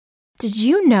Did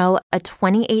you know a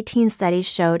 2018 study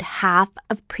showed half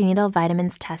of prenatal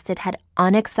vitamins tested had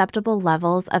unacceptable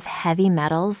levels of heavy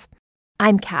metals?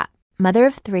 I'm Kat, mother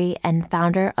of 3 and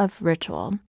founder of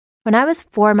Ritual. When I was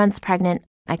 4 months pregnant,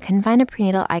 I couldn't find a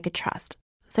prenatal I could trust,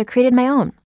 so I created my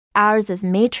own. Ours is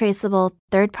made traceable,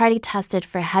 third-party tested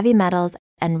for heavy metals,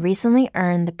 and recently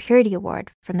earned the Purity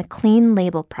Award from the Clean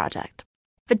Label Project.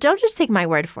 But don't just take my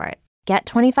word for it. Get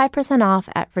 25% off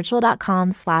at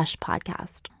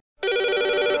ritual.com/podcast.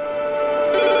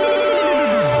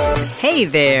 Hey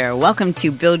there, welcome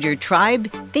to Build Your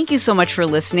Tribe. Thank you so much for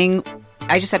listening.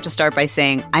 I just have to start by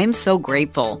saying I am so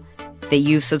grateful that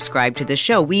you've subscribed to this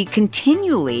show. We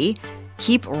continually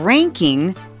keep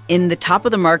ranking in the top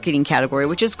of the marketing category,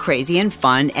 which is crazy and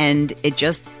fun, and it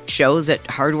just shows that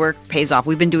hard work pays off.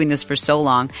 We've been doing this for so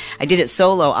long. I did it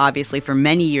solo, obviously, for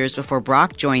many years before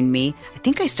Brock joined me. I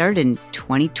think I started in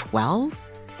 2012.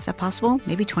 Is that possible?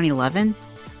 Maybe 2011?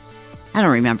 I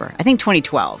don't remember. I think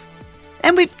 2012.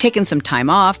 And we've taken some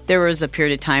time off. There was a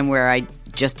period of time where I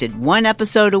just did one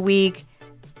episode a week.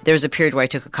 There was a period where I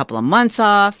took a couple of months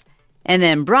off. And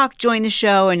then Brock joined the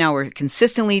show, and now we're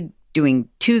consistently doing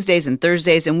Tuesdays and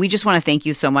Thursdays. And we just want to thank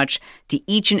you so much to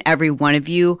each and every one of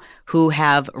you who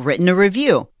have written a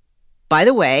review. By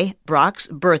the way, Brock's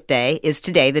birthday is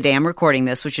today, the day I'm recording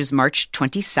this, which is March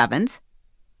 27th.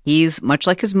 He's much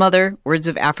like his mother. Words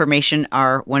of affirmation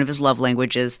are one of his love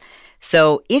languages.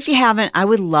 So if you haven't, I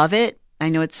would love it. I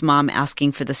know it's mom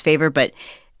asking for this favor, but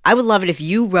I would love it if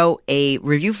you wrote a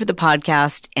review for the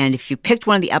podcast and if you picked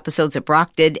one of the episodes that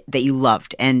Brock did that you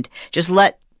loved, and just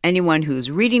let anyone who's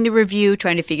reading the review,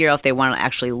 trying to figure out if they want to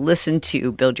actually listen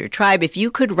to Build Your Tribe, if you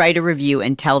could write a review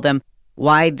and tell them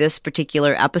why this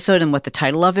particular episode and what the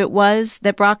title of it was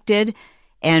that Brock did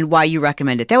and why you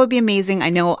recommend it. That would be amazing. I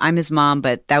know I'm his mom,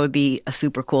 but that would be a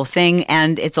super cool thing.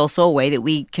 And it's also a way that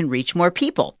we can reach more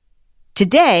people.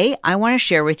 Today, I want to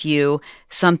share with you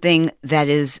something that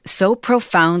is so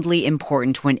profoundly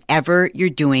important whenever you're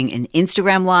doing an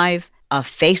Instagram Live, a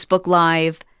Facebook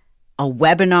Live, a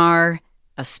webinar,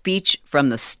 a speech from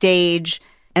the stage.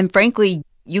 And frankly,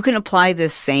 you can apply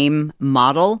this same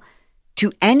model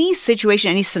to any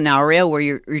situation, any scenario where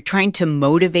you're trying to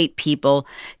motivate people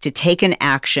to take an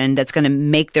action that's going to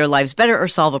make their lives better or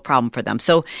solve a problem for them.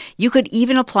 So you could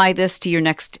even apply this to your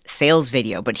next sales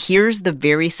video. But here's the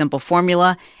very simple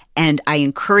formula. And I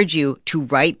encourage you to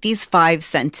write these 5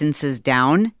 sentences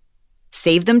down,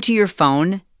 save them to your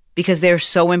phone, because they're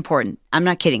so important. I'm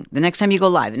not kidding. The next time you go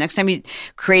live, the next time you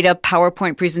create a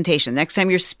PowerPoint presentation, the next time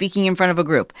you're speaking in front of a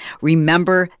group,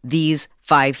 remember these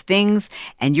 5 things,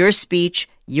 and your speech,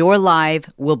 your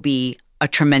live will be a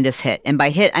tremendous hit. And by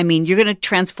hit, I mean you're going to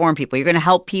transform people. You're going to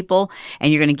help people,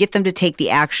 and you're going to get them to take the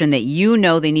action that you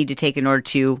know they need to take in order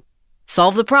to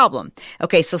solve the problem.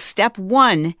 Okay, so step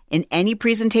 1 in any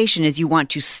presentation is you want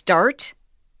to start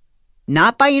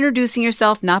not by introducing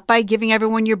yourself, not by giving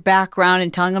everyone your background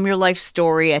and telling them your life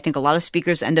story. I think a lot of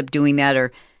speakers end up doing that,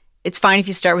 or it's fine if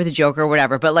you start with a joke or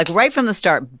whatever. But like right from the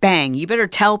start, bang, you better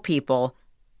tell people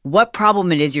what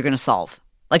problem it is you're going to solve.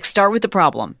 Like start with the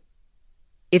problem.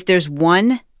 If there's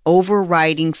one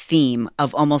overriding theme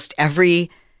of almost every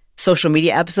social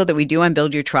media episode that we do on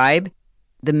Build Your Tribe,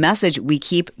 the message we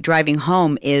keep driving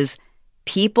home is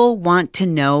people want to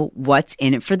know what's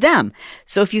in it for them.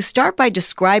 So if you start by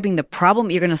describing the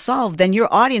problem you're going to solve, then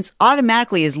your audience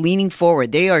automatically is leaning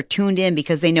forward. They are tuned in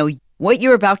because they know what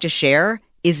you're about to share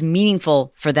is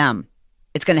meaningful for them.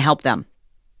 It's going to help them.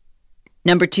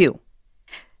 Number 2,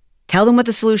 tell them what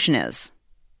the solution is.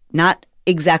 Not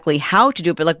exactly how to do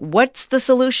it, but like, what's the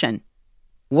solution?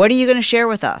 What are you going to share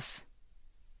with us?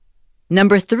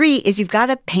 Number 3 is you've got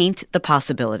to paint the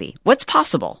possibility. What's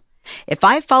possible? If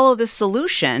I follow this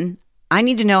solution, I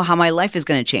need to know how my life is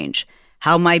going to change,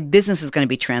 how my business is going to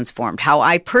be transformed, how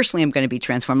I personally am going to be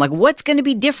transformed. Like, what's going to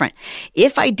be different?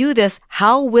 If I do this,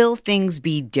 how will things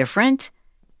be different?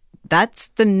 That's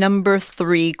the number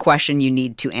 3 question you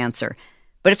need to answer.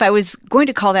 But if I was going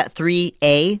to call that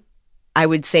 3A, I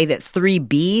would say that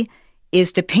 3B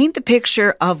is to paint the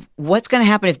picture of what's going to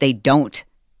happen if they don't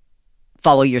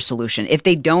follow your solution, if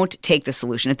they don't take the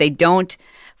solution, if they don't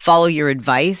follow your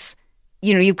advice.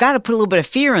 You know, you've got to put a little bit of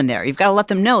fear in there. You've got to let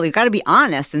them know. You've got to be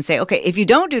honest and say, okay, if you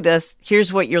don't do this,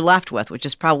 here's what you're left with, which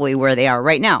is probably where they are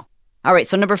right now. All right,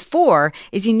 so number 4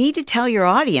 is you need to tell your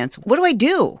audience, what do I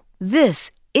do?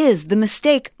 This is the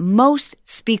mistake most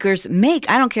speakers make.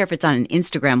 I don't care if it's on an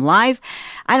Instagram Live.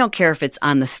 I don't care if it's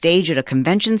on the stage at a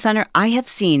convention center. I have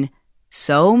seen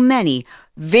so many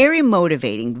very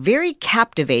motivating, very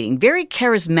captivating, very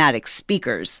charismatic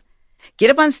speakers get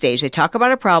up on stage. They talk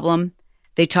about a problem.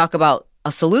 They talk about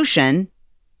a solution,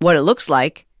 what it looks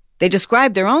like. They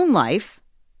describe their own life,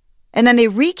 and then they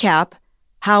recap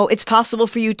how it's possible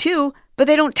for you too, but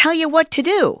they don't tell you what to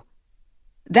do.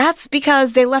 That's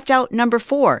because they left out number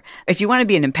 4. If you want to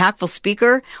be an impactful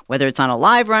speaker, whether it's on a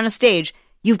live or on a stage,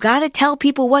 you've got to tell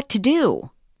people what to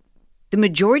do. The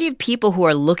majority of people who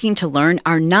are looking to learn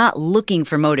are not looking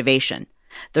for motivation.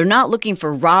 They're not looking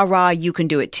for rah-rah, you can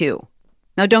do it too.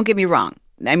 Now, don't get me wrong.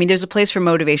 I mean, there's a place for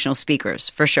motivational speakers,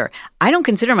 for sure. I don't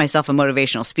consider myself a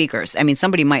motivational speaker. I mean,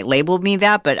 somebody might label me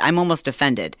that, but I'm almost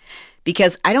offended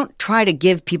because I don't try to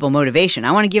give people motivation.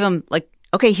 I want to give them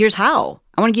okay, here's how.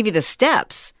 I want to give you the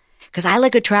steps because I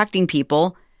like attracting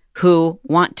people who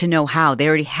want to know how. They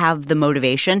already have the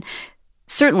motivation.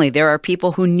 Certainly, there are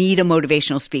people who need a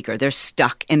motivational speaker. They're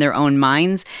stuck in their own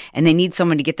minds and they need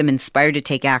someone to get them inspired to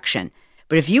take action.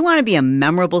 But if you want to be a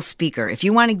memorable speaker, if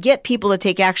you want to get people to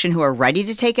take action who are ready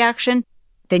to take action,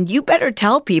 then you better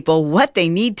tell people what they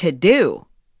need to do.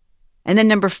 And then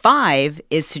number 5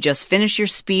 is to just finish your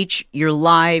speech, your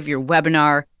live, your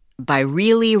webinar by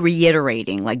really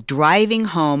reiterating, like driving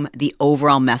home the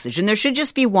overall message. And there should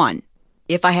just be one.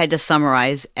 If I had to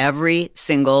summarize every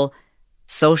single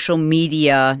social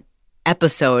media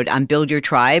episode on Build Your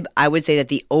Tribe, I would say that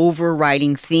the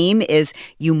overriding theme is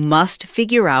you must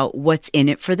figure out what's in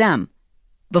it for them.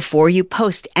 Before you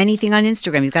post anything on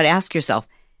Instagram, you've got to ask yourself,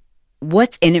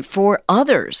 what's in it for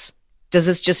others? Does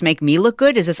this just make me look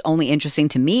good? Is this only interesting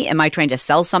to me? Am I trying to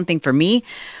sell something for me?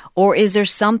 Or is there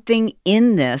something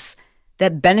in this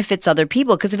that benefits other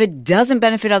people? Because if it doesn't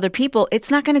benefit other people, it's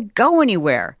not going to go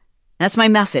anywhere. That's my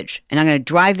message, and I'm going to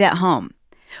drive that home.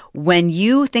 When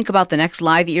you think about the next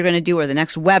live that you're going to do or the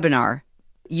next webinar,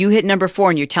 you hit number 4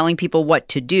 and you're telling people what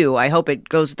to do. I hope it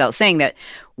goes without saying that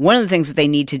one of the things that they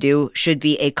need to do should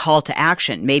be a call to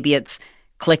action. Maybe it's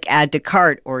click add to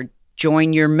cart or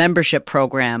join your membership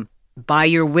program, buy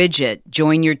your widget,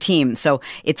 join your team. So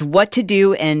it's what to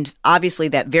do. And obviously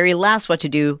that very last what to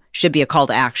do should be a call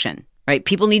to action, right?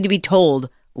 People need to be told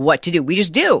what to do. We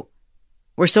just do.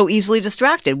 We're so easily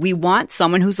distracted. We want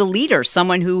someone who's a leader,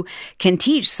 someone who can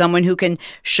teach, someone who can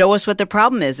show us what the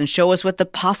problem is and show us what the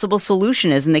possible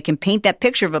solution is. And they can paint that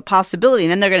picture of a possibility.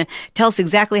 And then they're going to tell us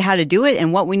exactly how to do it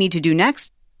and what we need to do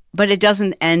next. But it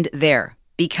doesn't end there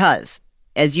because,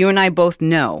 as you and I both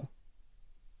know,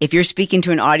 if you're speaking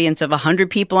to an audience of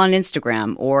 100 people on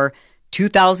Instagram or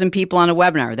 2,000 people on a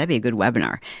webinar, that'd be a good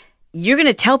webinar. You're going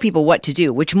to tell people what to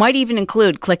do, which might even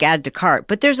include click add to cart.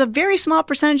 But there's a very small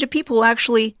percentage of people who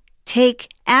actually take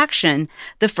action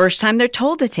the first time they're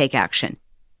told to take action.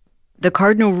 The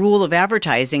cardinal rule of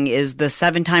advertising is the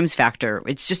 7 times factor.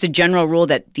 It's just a general rule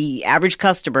that the average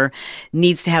customer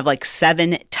needs to have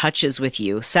 7 touches with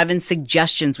you, 7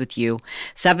 suggestions with you,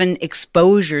 7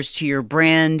 exposures to your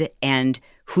brand and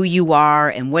who you are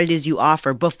and what it is you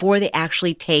offer before they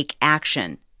actually take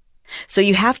action. So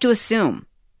you have to assume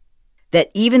that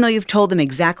even though you've told them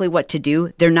exactly what to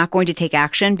do, they're not going to take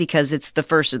action because it's the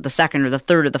first or the second or the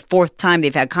third or the fourth time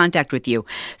they've had contact with you.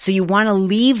 So you want to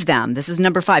leave them, this is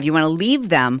number 5, you want to leave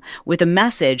them with a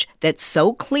message that's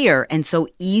so clear and so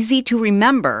easy to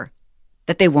remember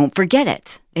that they won't forget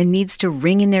it. It needs to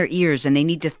ring in their ears and they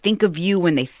need to think of you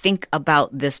when they think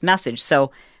about this message.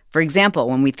 So, for example,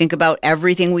 when we think about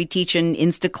everything we teach in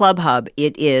Insta Club Hub,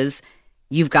 it is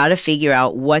you've got to figure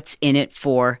out what's in it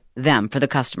for them, for the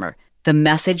customer. The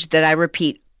message that I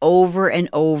repeat over and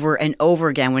over and over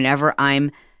again whenever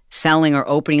I'm selling or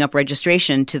opening up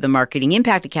registration to the Marketing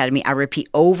Impact Academy, I repeat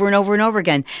over and over and over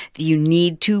again that you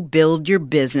need to build your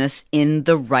business in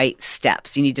the right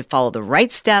steps. You need to follow the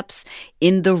right steps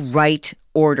in the right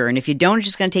order. And if you don't, it's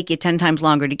just going to take you 10 times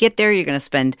longer to get there. You're going to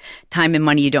spend time and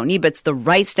money you don't need, but it's the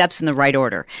right steps in the right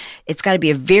order. It's got to be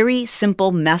a very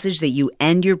simple message that you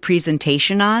end your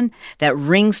presentation on that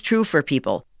rings true for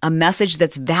people. A message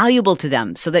that's valuable to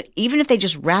them so that even if they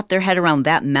just wrap their head around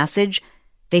that message,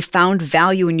 they found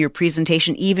value in your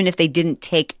presentation, even if they didn't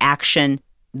take action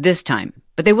this time.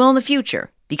 But they will in the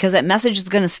future because that message is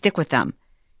going to stick with them.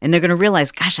 And they're going to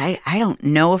realize, gosh, I don't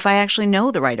know if I actually know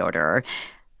the right order, or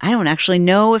I don't actually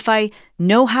know if I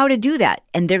know how to do that.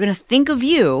 And they're going to think of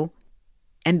you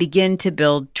and begin to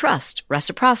build trust,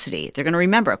 reciprocity. They're going to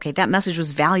remember, okay, that message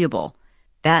was valuable.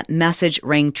 That message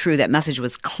rang true. That message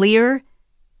was clear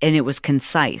and it was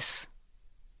concise.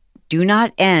 Do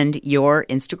not end your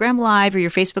Instagram Live or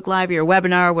your Facebook Live or your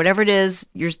webinar, or whatever it is,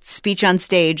 your speech on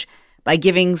stage, by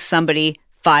giving somebody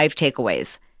 5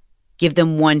 takeaways. Give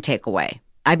them 1 takeaway.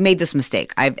 I've made this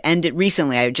mistake. I've ended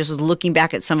recently. I just was looking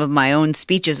back at some of my own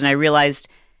speeches and I realized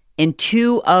in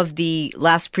 2 of the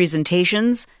last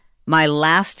presentations, my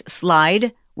last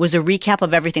slide was a recap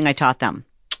of everything I taught them.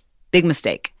 Big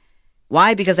mistake.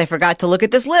 Why? Because I forgot to look at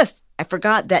this list. I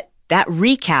forgot that That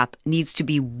recap needs to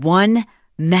be one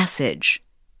message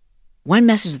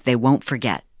that they won't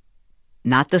forget.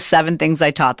 Not the 7 things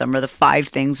I taught them or the 5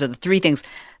 things or the 3 things.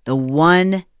 The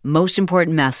one most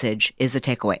important message is the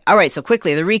takeaway. All right, so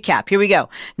quickly, the recap. Here we go.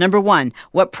 Number 1,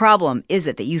 what problem is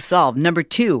it that you solved? Number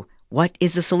 2, what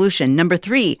is the solution? Number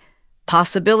 3,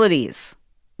 possibilities.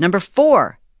 Number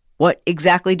 4, what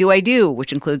exactly do I do?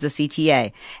 Which includes a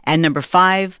CTA. And number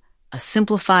 5, a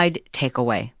simplified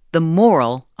takeaway, the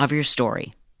moral of your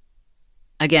story.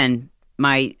 Again,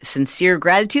 my sincere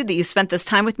gratitude that you spent this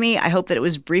time with me. I hope that it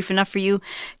was brief enough for you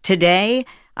today.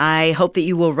 I hope that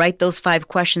you will write those 5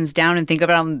 questions down and think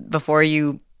about them before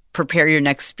you prepare your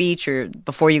next speech or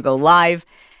before you go live.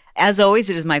 As always,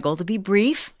 it is my goal to be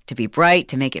brief, to be bright,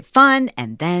 to make it fun,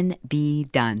 and then be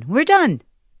done. We're done.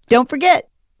 Don't forget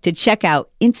to check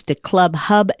out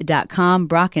instaclubhub.com.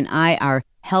 Brock and I are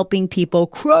helping people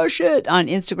crush it on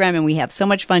Instagram, and we have so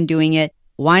much fun doing it.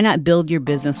 Why not build your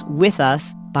business with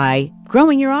us by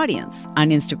growing your audience on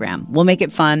Instagram? We'll make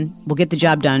it fun. We'll get the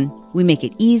job done. We make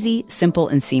it easy, simple,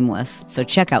 and seamless. So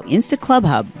check out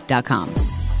instaclubhub.com.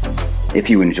 If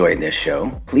you enjoyed this show,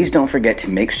 please don't forget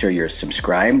to make sure you're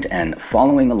subscribed and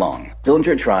following along. Build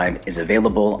Your Tribe is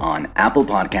available on Apple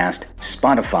Podcast,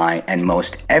 Spotify, and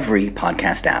most every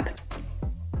podcast app.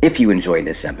 If you enjoyed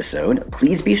this episode,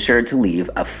 please be sure to leave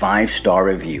a 5-star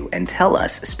review and tell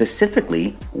us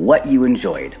specifically what you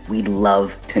enjoyed. We'd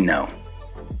love to know.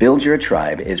 Build Your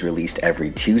Tribe is released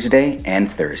every Tuesday and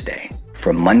Thursday.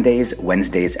 For Mondays,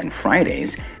 Wednesdays, and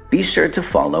Fridays, be sure to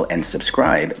follow and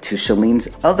subscribe to Shalene's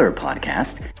other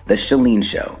podcast, The Shalene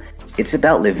Show. It's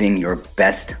about living your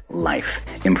best life,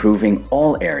 improving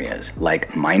all areas like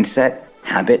mindset,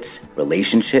 habits,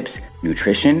 relationships,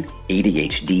 nutrition,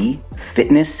 ADHD,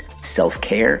 fitness,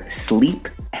 self-care, sleep,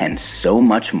 and so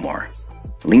much more.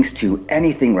 Links to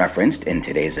anything referenced in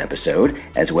today's episode,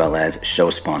 as well as show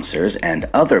sponsors and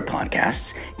other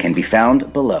podcasts, can be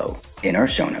found below in our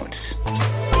show notes.